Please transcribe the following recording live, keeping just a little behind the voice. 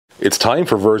It's time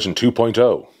for version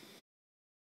 2.0.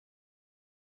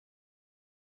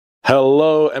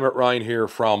 Hello, Emmet Ryan here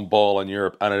from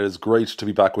BallinEurope, and it is great to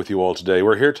be back with you all today.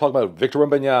 We're here to talk about Victor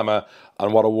Wembanyama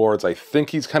and what awards I think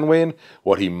he can win,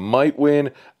 what he might win,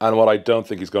 and what I don't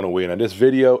think he's going to win. And this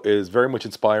video is very much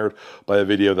inspired by a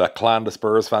video that San the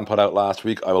Spurs fan put out last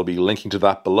week. I will be linking to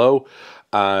that below.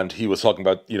 And he was talking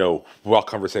about, what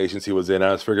conversations he was in. And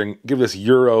I was figuring, give this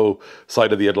Euro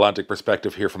side of the Atlantic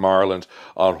perspective here from Ireland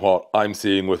on what I'm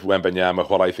seeing with Wembanyama,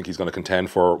 what I think he's going to contend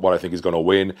for, what I think he's going to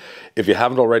win. If you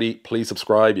haven't already, please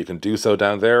subscribe. You can do so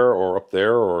down there or up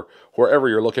there or wherever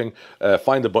you're looking.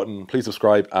 Find the button, please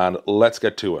subscribe, and let's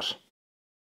get to it.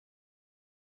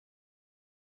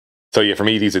 So yeah, for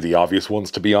me, these are the obvious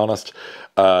ones, to be honest.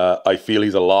 I feel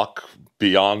he's a lock,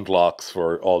 beyond locks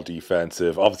for all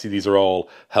defensive. Obviously, these are all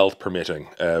health permitting,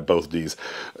 both of these.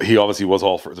 He obviously was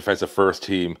all for defensive first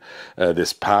team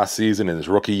this past season in his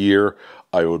rookie year.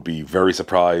 I would be very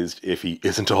surprised if he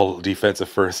isn't all defensive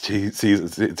first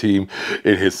team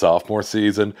in his sophomore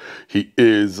season. He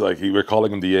is, we're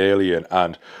calling him the alien,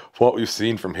 and what we've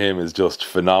seen from him is just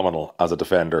phenomenal as a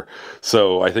defender.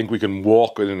 So I think we can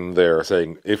walk in there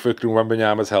saying, if Victor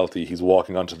Wembanyama is healthy, he's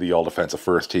walking onto the all-defensive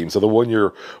first team. So the one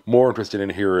you're more interested in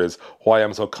here is why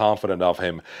I'm so confident of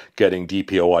him getting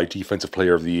DPOI, Defensive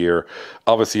Player of the Year.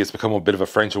 Obviously, it's become a bit of a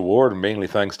French award, mainly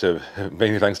thanks to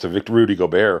Victor Rudy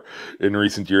Gobert in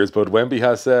recent years. But Wemby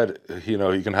has said, he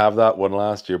can have that one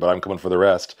last year, but I'm coming for the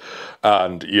rest.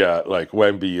 And yeah,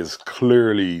 Wemby is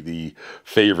clearly the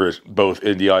favorite, both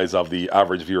in the eyes of the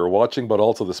average viewer watching, but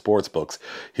also the sports books.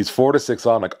 He's 4-6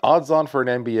 on. Odds on for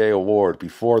an NBA award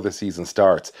before the season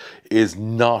starts is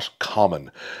not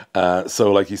common.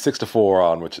 So he's 6-4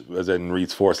 on, which as in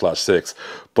reads 4/6.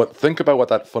 But think about what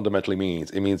that fundamentally means.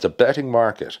 It means the betting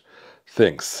market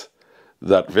thinks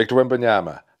that Victor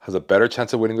Wembanyama has a better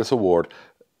chance of winning this award,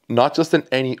 not just than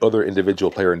any other individual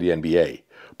player in the NBA,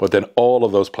 but then all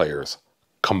of those players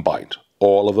combined.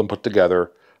 All of them put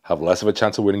together have less of a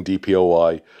chance of winning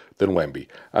DPOI than Wemby.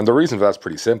 And the reason for that's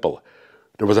pretty simple.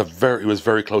 He was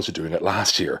very close to doing it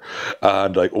last year.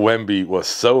 And Wemby was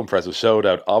so impressive, showed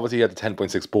out. Obviously he had the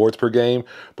 10.6 boards per game,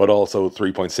 but also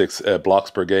 3.6 blocks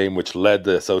per game, which led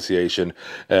the association,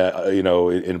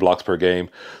 in blocks per game.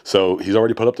 So he's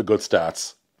already put up the good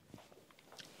stats.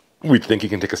 We think he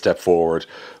can take a step forward.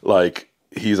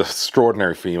 He's an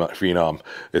extraordinary phenom,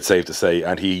 it's safe to say,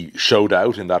 and he showed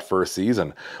out in that first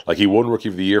season. He won Rookie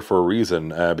of the Year for a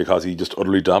reason, because he just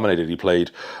utterly dominated. He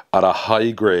played at a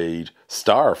high-grade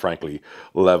star, frankly,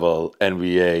 level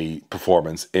NBA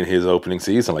performance in his opening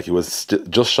season. He was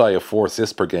just shy of 4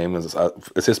 assists per game, as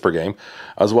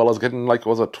well as getting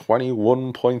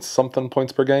 21 something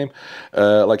points per game.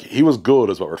 He was good,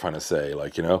 is what we're trying to say.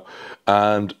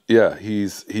 And yeah,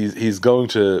 he's going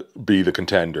to be the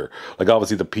contender.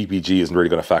 Obviously the PPG isn't really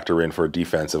going to factor in for a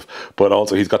defensive, but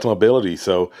also he's got some ability.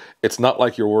 So it's not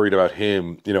like you're worried about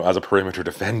him, as a perimeter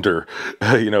defender.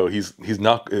 He's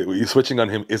switching on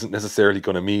him isn't necessarily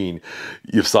going to mean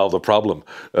you've solved the problem.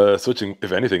 Switching,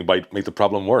 if anything, might make the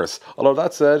problem worse. Although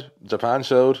that said, Japan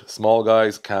showed small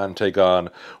guys can take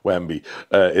on Wemby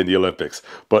in the Olympics.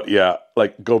 But yeah,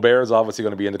 Gobert is obviously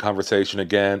going to be in the conversation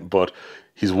again, but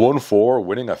he's 1-4.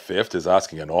 Winning a fifth is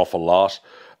asking an awful lot.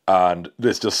 And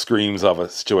this just screams of a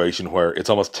situation where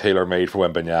it's almost tailor-made for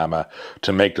Wembanyama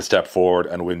to make the step forward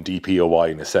and win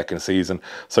DPOI in his second season.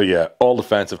 So yeah, all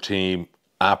defensive team,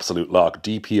 absolute lock.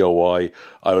 DPOI,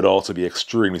 I would also be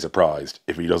extremely surprised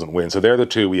if he doesn't win. So they're the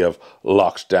two we have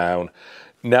locked down.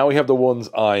 Now we have the ones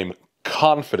I'm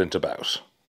confident about.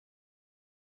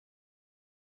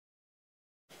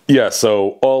 Yeah,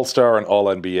 so All-Star and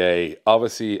All-NBA.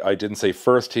 Obviously, I didn't say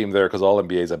first team there because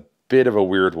All-NBA is a bit of a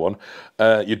weird one.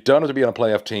 You don't have to be on a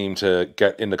playoff team to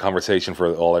get in the conversation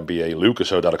for All-NBA. Luka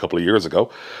showed that a couple of years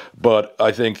ago. But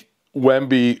I think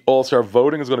Wemby All-Star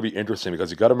voting is going to be interesting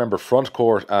because you've got to remember front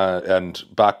court and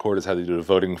back court is how they do the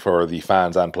voting for the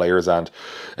fans and players and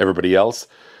everybody else.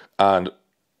 And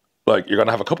you're going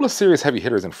to have a couple of serious heavy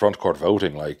hitters in front court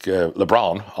voting,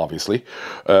 LeBron, obviously.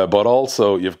 But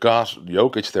also you've got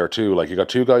Jokic there too. You've got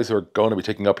two guys who are going to be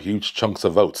taking up huge chunks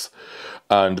of votes.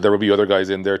 And there will be other guys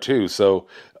in there too. So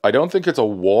I don't think it's a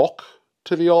walk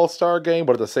to the All-Star game,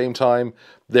 but at the same time,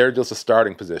 they're just the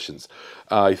starting positions.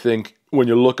 I think when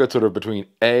you look at sort of between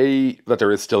that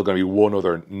there is still going to be one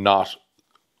other not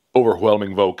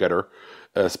overwhelming vote getter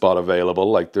spot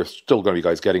available. There's still going to be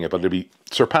guys getting it, but it'll be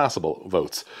surpassable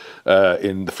votes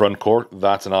in the front court.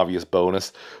 That's an obvious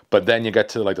bonus. But then you get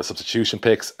to the substitution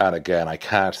picks, and again, I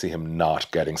can't see him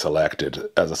not getting selected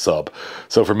as a sub.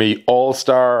 So for me,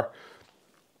 All-Star,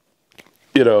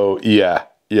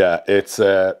 it's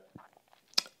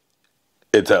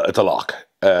it's a lock.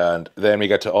 And then we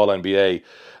get to All NBA,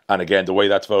 and again, the way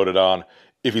that's voted on,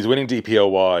 if he's winning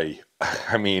DPOY,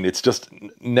 I mean, it's just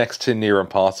next to near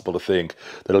impossible to think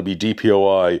that it'll be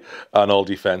DPOY and all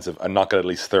defensive and not get at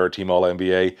least third team All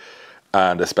NBA.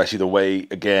 And especially the way,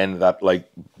 again, that like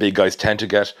big guys tend to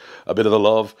get a bit of the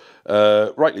love,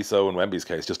 rightly so in Wemby's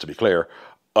case, just to be clear.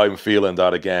 I'm feeling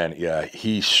that again, yeah,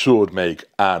 he should make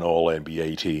an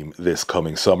All-NBA team this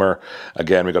coming summer.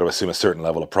 Again, we've got to assume a certain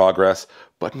level of progress,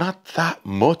 but not that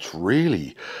much,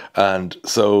 really. And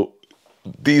so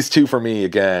these two for me,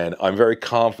 again, I'm very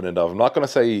confident of. I'm not going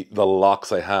to say the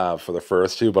locks I have for the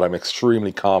first two, but I'm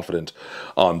extremely confident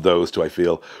on those two. I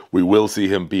feel we will see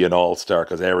him be an all-star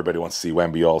because everybody wants to see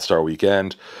Wemby all-star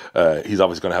weekend. He's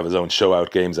obviously going to have his own show-out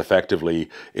games effectively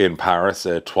in Paris,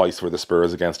 twice for the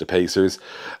Spurs against the Pacers.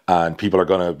 And people are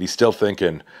going to be still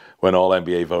thinking, when all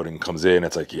NBA voting comes in,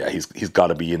 it's like, yeah, he's got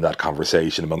to be in that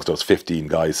conversation amongst those 15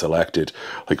 guys selected.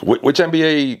 Like, which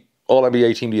NBA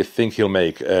All-NBA team do you think he'll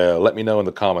make? Let me know in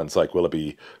the comments. Like, will it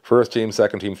be first team,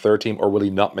 second team, third team, or will he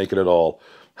not make it at all?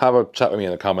 Have a chat with me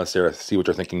in the comments there, see what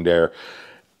you're thinking there.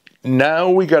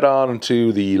 Now we get on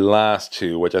to the last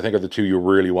two, which I think are the two you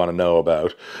really want to know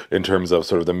about in terms of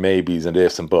sort of the maybes and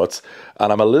ifs and buts.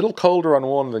 And I'm a little colder on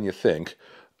one than you think,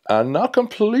 and not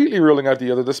completely ruling out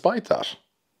the other despite that.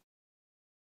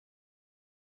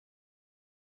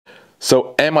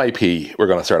 So MIP, we're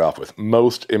going to start off with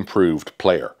Most Improved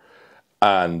Player.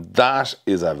 And that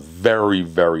is a very,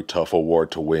 very tough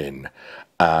award to win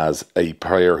as a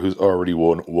player who's already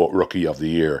won Rookie of the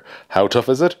Year. How tough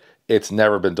is it? It's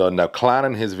never been done. Now, Clan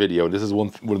in his video, and this is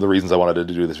one of the reasons I wanted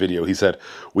to do this video, he said,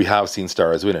 we have seen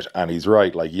stars win it. And he's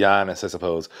right. Like Giannis, I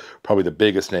suppose, probably the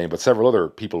biggest name, but several other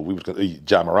people,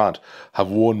 Ja Morant, have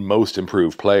won Most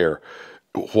Improved Player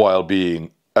while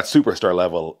being at superstar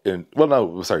level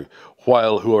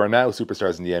while who are now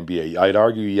superstars in the NBA. I'd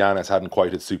argue Giannis hadn't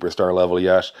quite hit superstar level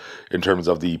yet in terms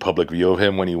of the public view of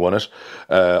him when he won it.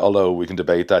 Although we can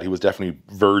debate that, he was definitely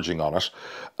verging on it,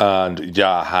 and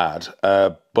Ja had.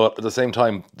 But at the same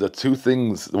time, the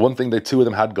one thing the two of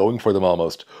them had going for them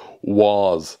almost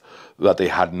was that they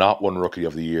had not won Rookie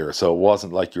of the Year. So it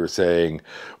wasn't like you were saying,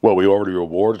 well, we already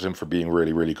rewarded him for being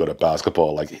really, really good at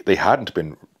basketball. Like, they hadn't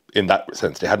been, in that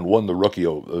sense, they hadn't won the Rookie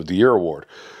of the Year award.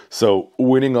 So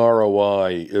winning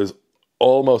ROI is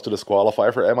almost a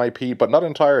disqualifier for MIP, but not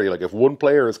entirely. Like, if one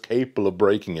player is capable of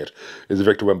breaking it, is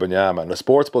Victor Wembanyama, and the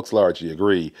sportsbooks largely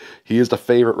agree. He is the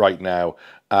favourite right now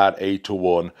at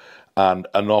 8-1, and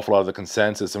an awful lot of the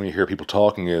consensus when you hear people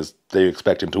talking is they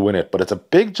expect him to win it. But it's a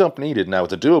big jump needed now.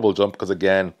 It's a doable jump because,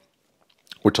 again,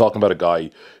 we're talking about a guy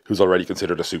who's already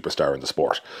considered a superstar in the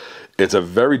sport. It's a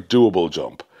very doable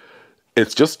jump.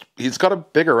 It's just, he's got a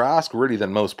bigger ask really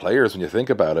than most players when you think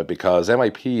about it, because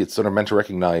MIP, it's sort of meant to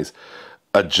recognise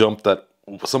a jump that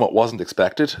somewhat wasn't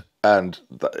expected. And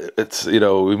it's, you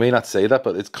know, we may not say that,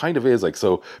 but it kind of is. Like,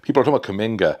 so people are talking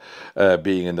about Kuminga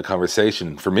being in the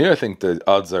conversation. For me, I think the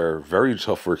odds are very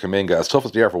tough for Kuminga, as tough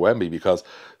as they are for Wemby, because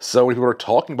so many people are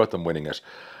talking about them winning it.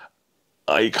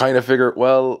 I kind of figure,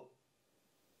 well,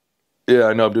 yeah,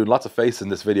 I know I'm doing lots of faces in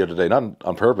this video today, not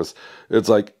on purpose. It's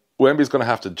like, Wemby's going to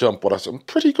have to jump what are some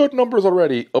pretty good numbers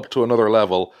already up to another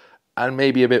level, and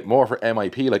maybe a bit more for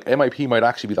MIP. Like, MIP might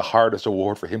actually be the hardest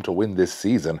award for him to win this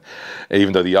season,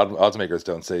 even though the odds makers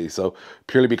don't say so,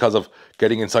 purely because of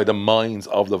getting inside the minds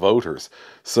of the voters.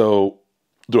 So,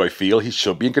 do I feel he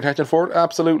should be in contention for it?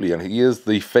 Absolutely, and he is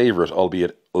the favourite,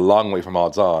 albeit a long way from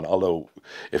odds on. Although,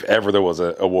 if ever there was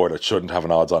an award that shouldn't have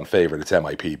an odds on favourite, it's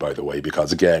MIP, by the way,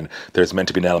 because again, there's meant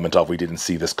to be an element of we didn't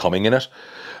see this coming in it,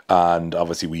 and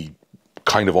obviously we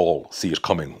kind of all see it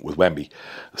coming with Wemby.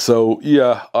 So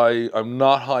yeah, I'm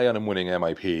not high on him winning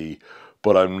MIP,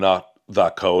 but I'm not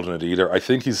that cold in it either. I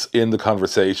think he's in the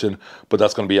conversation, but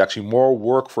that's going to be actually more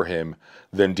work for him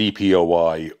than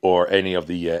DPOY or any of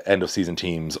the end of season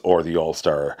teams or the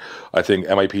All-Star. I think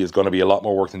MIP is going to be a lot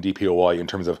more work than DPOY in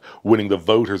terms of winning the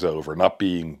voters over, not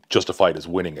being justified as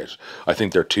winning it. I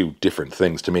think they're two different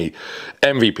things to me.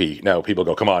 MVP, now people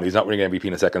go, come on, he's not winning MVP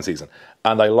in a second season.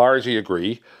 And I largely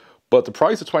agree. But the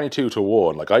price of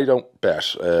 22-1, like, I don't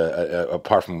bet,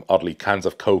 apart from oddly cans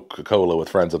of Coca-Cola with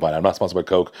friends of mine. I'm not sponsored by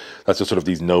Coke. That's just sort of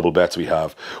these noble bets we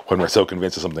have when we're so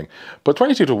convinced of something. But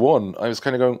 22-1, I was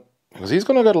kind of going, because he's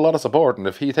going to get a lot of support, and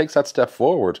if he takes that step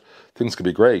forward, things could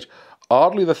be great.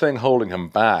 Oddly, the thing holding him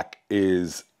back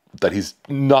is that he's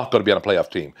not going to be on a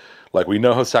playoff team. Like, we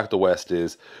know how stacked the West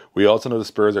is. We also know the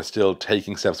Spurs are still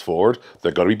taking steps forward.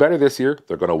 They're going to be better this year.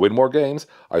 They're going to win more games.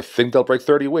 I think they'll break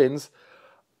 30 wins.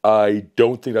 I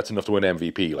don't think that's enough to win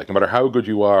MVP. Like, no matter how good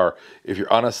you are, if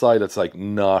you're on a side that's like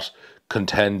not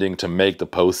contending to make the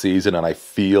postseason, and I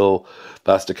feel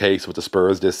that's the case with the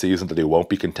Spurs this season, that they won't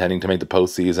be contending to make the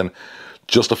postseason.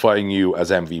 Justifying you as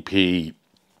MVP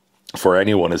for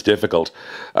anyone is difficult.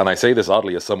 And I say this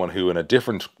oddly as someone who in a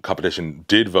different competition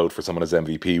did vote for someone as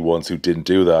MVP once who didn't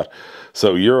do that.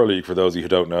 So EuroLeague, for those of you who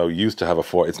don't know, used to have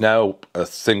it's now a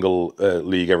single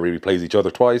league. Everybody plays each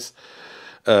other twice,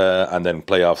 and then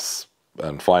playoffs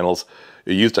and finals.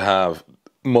 It used to have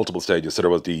multiple stages. So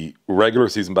there was the regular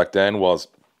season back then was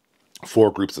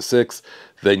 4 groups of 6.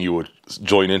 Then you would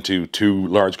join into 2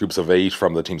 large groups of 8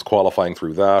 from the teams qualifying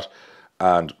through that,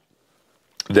 and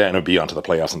then it'd be on to the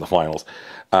playoffs and the finals.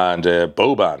 And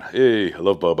Boban, I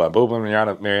love Boban.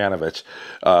 Boban Marjanovic,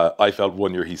 I felt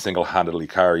one year he single-handedly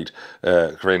carried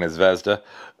Crvena Zvezda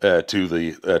to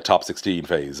the top 16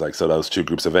 phase, like, so those 2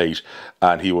 groups of 8.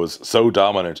 And he was so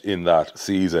dominant in that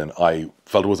season, I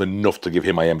felt it was enough to give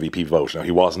him my MVP vote. Now,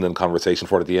 he wasn't in conversation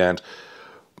for it at the end.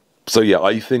 So yeah,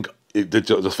 I think the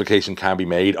justification can be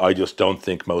made. I just don't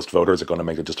think most voters are going to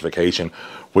make the justification,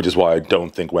 which is why I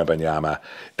don't think Wembanyama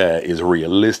is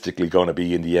realistically going to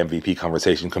be in the MVP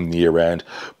conversation come the year end.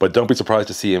 But don't be surprised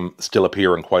to see him still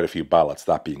appear in quite a few ballots,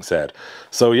 that being said.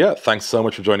 So yeah, thanks so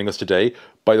much for joining us today.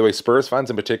 By the way, Spurs fans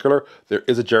in particular, there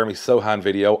is a Jeremy Sohan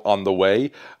video on the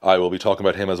way. I will be talking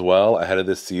about him as well ahead of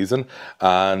this season.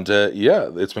 And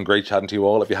yeah, it's been great chatting to you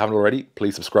all. If you haven't already,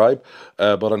 please subscribe.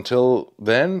 But until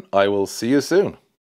then, I will see you soon.